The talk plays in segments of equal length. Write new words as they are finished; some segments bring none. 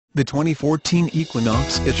The 2014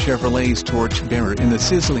 Equinox is Chevrolet's torchbearer in the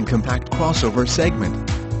sizzling compact crossover segment.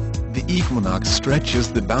 The Equinox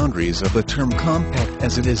stretches the boundaries of the term compact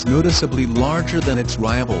as it is noticeably larger than its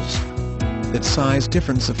rivals. Its size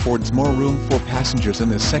difference affords more room for passengers in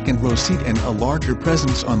the second row seat and a larger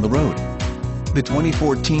presence on the road. The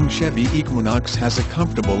 2014 Chevy Equinox has a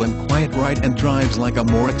comfortable and quiet ride and drives like a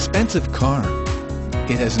more expensive car.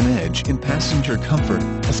 It has an edge in passenger comfort,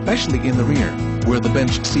 especially in the rear, where the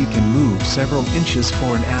bench seat can move several inches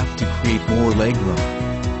fore and aft to create more legroom.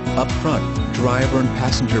 Up front, driver and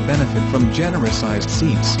passenger benefit from generous-sized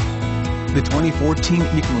seats. The 2014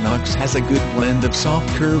 Equinox has a good blend of soft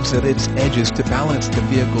curves at its edges to balance the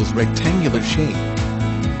vehicle's rectangular shape.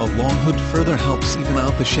 A long hood further helps even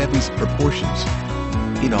out the Chevy's proportions.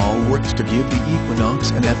 It all works to give the Equinox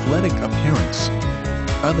an athletic appearance.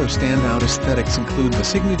 Other standout aesthetics include the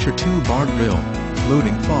signature two-bar grille,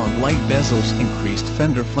 floating fog light bezels, increased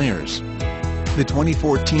fender flares. The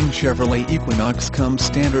 2014 Chevrolet Equinox comes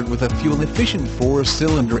standard with a fuel-efficient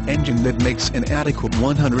 4-cylinder engine that makes an adequate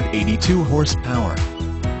 182 horsepower.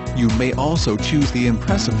 You may also choose the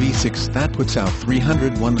impressive V6 that puts out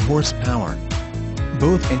 301 horsepower.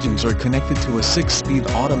 Both engines are connected to a 6-speed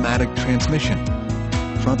automatic transmission.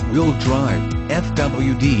 Front-wheel drive,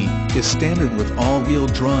 FWD, is standard with all-wheel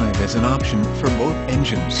drive as an option for both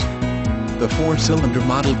engines. The 4-cylinder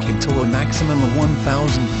model can tow a maximum of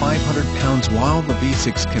 1,500 pounds while the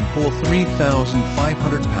V6 can pull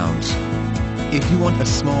 3,500 pounds. If you want a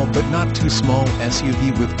small but not too small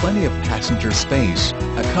SUV with plenty of passenger space,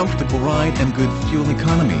 a comfortable ride and good fuel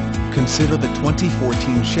economy, consider the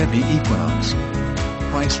 2014 Chevy Equinox.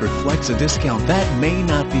 Price reflects a discount that may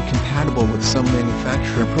not be compatible with some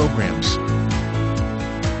manufacturer programs.